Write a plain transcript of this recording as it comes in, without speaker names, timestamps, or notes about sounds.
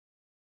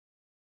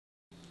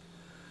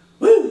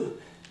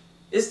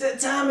It's that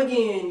time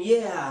again,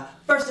 yeah.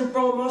 First and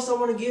foremost, I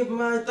want to give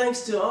my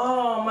thanks to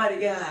Almighty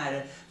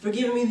God for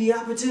giving me the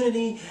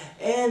opportunity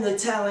and the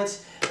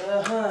talent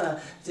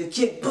to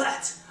kick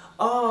butt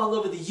all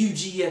over the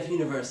UGF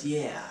universe,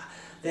 yeah.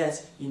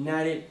 That's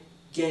United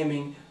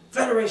Gaming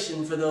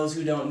Federation for those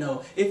who don't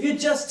know. If you're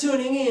just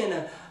tuning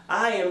in,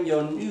 I am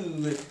your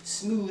new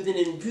smooth and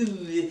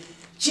improved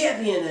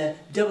champion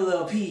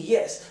LLP.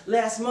 Yes,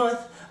 last month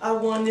I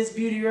won this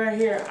beauty right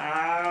here.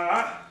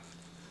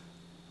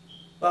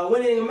 By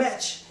winning a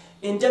match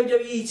in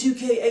WWE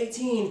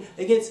 2K18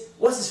 against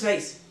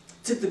what's-his-face.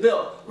 Took the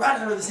belt right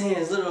out of his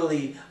hands,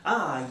 literally.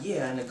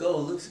 Yeah, and the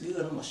gold looks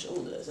good on my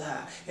shoulders.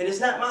 And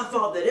it's not my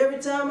fault that every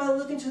time I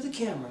look into the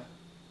camera,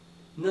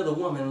 another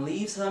woman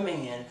leaves her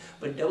man,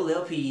 but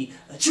LLP,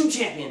 a true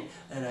champion,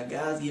 and a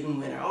God's-given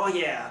winner. Oh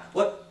yeah.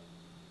 What'd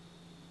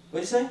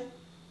you say?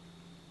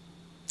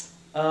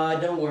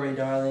 Don't worry,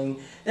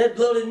 darling. That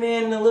bloated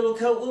man in the little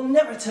coat will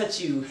never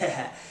touch you.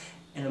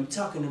 And I'm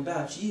talking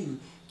about you,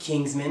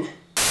 Kingsman.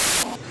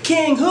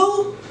 King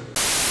who?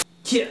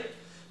 Yeah,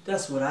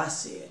 that's what I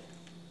said.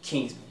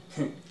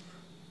 Kingsman.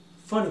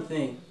 Funny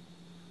thing.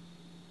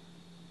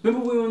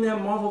 Remember we were in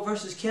that Marvel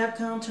vs.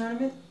 Capcom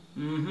tournament?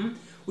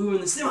 We were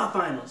in the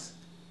semifinals.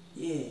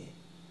 Yeah.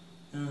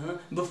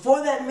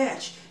 Before that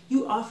match,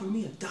 you offered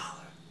me $1.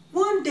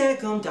 One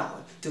daggum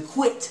dollar to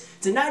quit,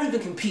 to not even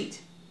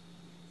compete.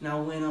 And I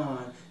went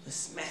on to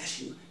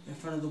smash you in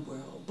front of the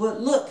world.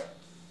 But look,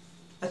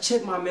 I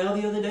checked my mail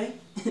the other day.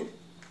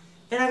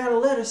 And I got a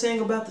letter saying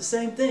about the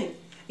same thing.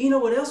 You know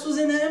what else was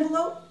in the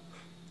envelope?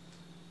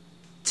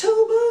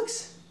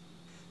 $2.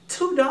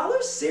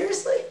 $2?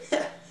 Seriously?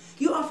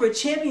 You offer a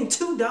champion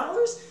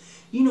 $2?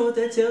 You know what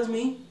that tells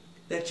me?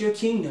 That your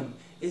kingdom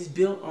is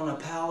built on a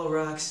pile of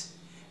rocks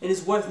and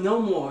is worth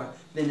no more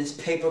than this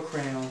paper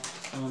crown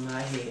on my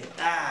head.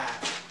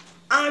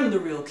 I'm the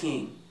real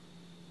king.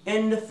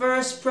 And the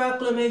first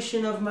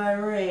proclamation of my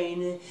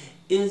reign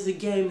is the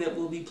game that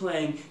we'll be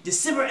playing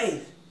December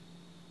 8th.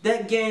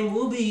 That game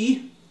will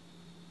be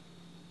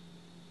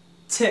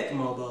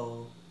Tecmo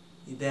Bowl.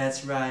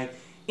 That's right.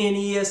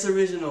 NES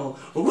original.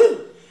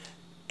 Woo!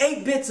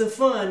 8 bits of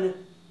fun,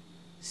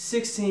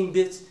 16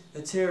 bits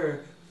of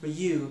terror for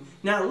you.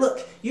 Now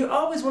look, you're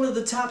always one of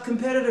the top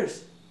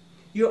competitors.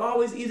 You're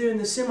always either in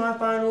the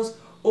semifinals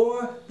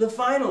or the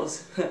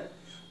finals. But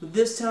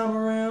this time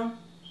around,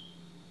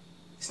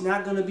 it's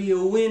not going to be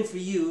a win for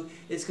you.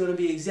 It's going to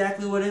be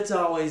exactly what it's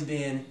always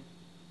been,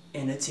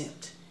 an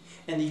attempt.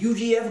 And the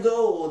UGF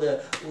gold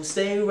will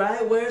stay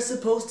right where it's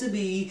supposed to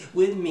be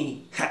with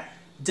me.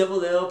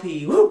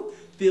 LLP. Woo!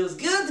 Feels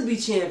good to be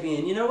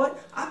champion. You know what?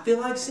 I feel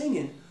like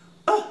singing.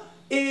 Oh,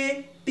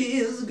 it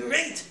feels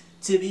great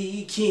to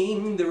be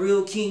king, the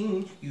real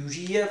king,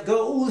 UGF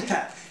gold.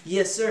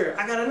 Yes, sir.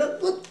 I got another,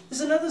 look,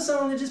 there's another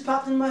song that just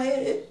popped in my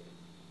head.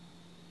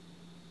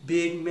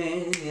 Big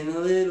man in a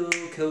little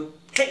coat.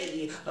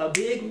 Hey, a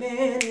big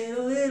man in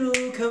a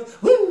little coat.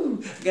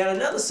 Woo! Got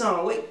another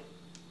song. Wait.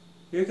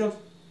 Here it comes.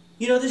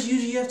 You know this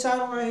UGF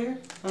title right here?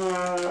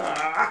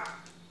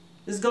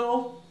 This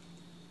gold?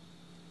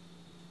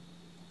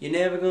 You're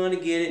never gonna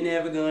get it,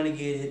 never gonna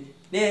get it.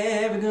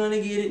 Never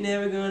gonna get it,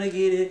 never gonna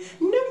get it.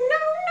 No, no, no,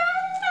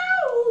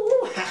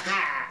 no! Ha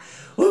ha!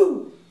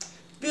 Woo!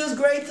 Feels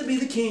great to be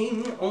the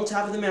king on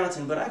top of the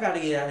mountain, but I gotta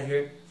get out of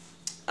here.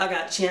 I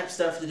got champ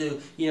stuff to do.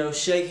 You know,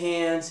 shake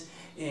hands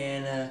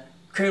and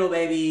cradle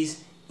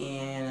babies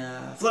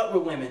and flirt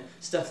with women,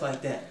 stuff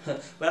like that.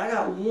 But I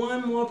got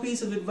one more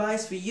piece of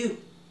advice for you.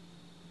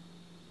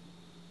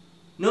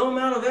 No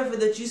amount of effort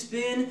that you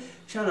spend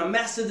trying to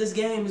master this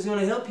game is going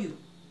to help you.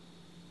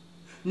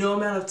 No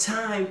amount of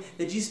time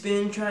that you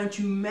spend trying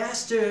to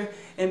master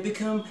and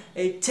become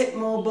a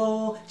Tecmo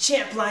Bowl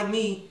champ like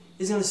me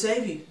is going to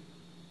save you.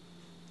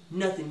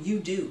 Nothing you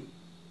do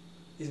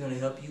is going to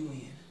help you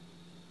win.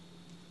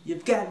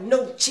 You've got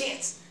no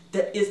chance.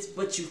 That is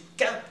what you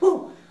got.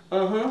 Woo!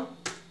 This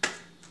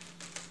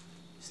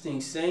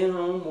thing's staying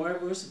home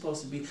wherever it's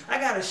supposed to be. I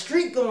got a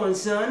streak going,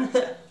 son.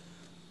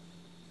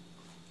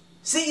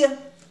 See ya.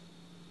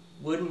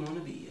 Wouldn't want to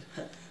be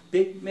a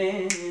big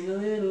man in a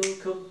little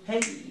coat.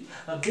 Hey,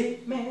 a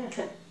big man.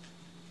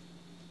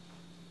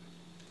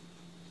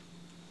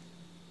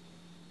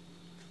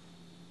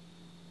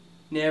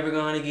 Never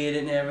gonna get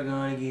it, never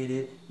gonna get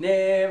it.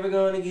 Never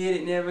gonna get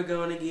it, never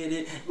gonna get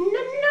it. No,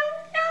 no,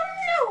 no,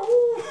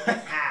 no.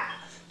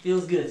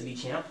 Feels good to be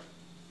champ.